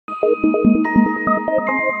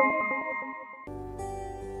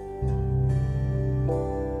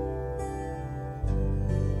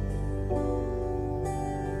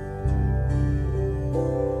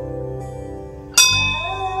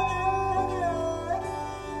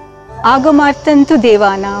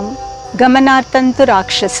devaanaam, Gamanaarthanthu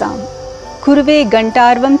rakshasaam, Kurve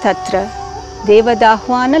ghantaaravam tatra,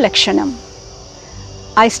 Devathaavahna lakshanam.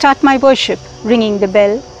 I start my worship ringing the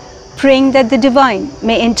bell, praying that the divine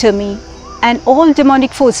may enter me and all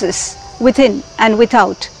demonic forces within and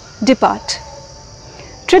without depart.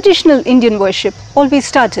 Traditional Indian worship always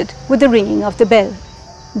started with the ringing of the bell.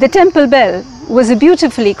 The temple bell was a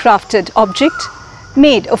beautifully crafted object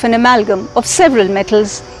made of an amalgam of several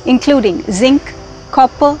metals including zinc,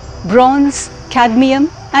 copper, bronze, cadmium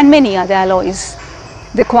and many other alloys.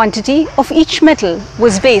 The quantity of each metal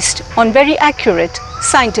was based on very accurate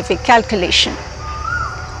scientific calculation.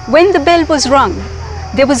 When the bell was rung,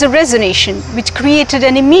 there was a resonation which created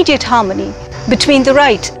an immediate harmony between the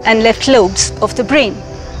right and left lobes of the brain.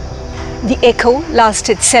 The echo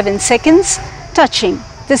lasted 7 seconds, touching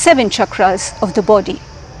the 7 chakras of the body.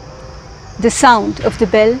 The sound of the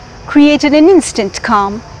bell created an instant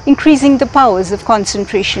calm, increasing the powers of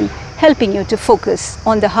concentration, helping you to focus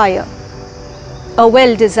on the higher. A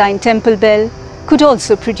well-designed temple bell could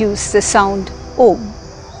also produce the sound Om.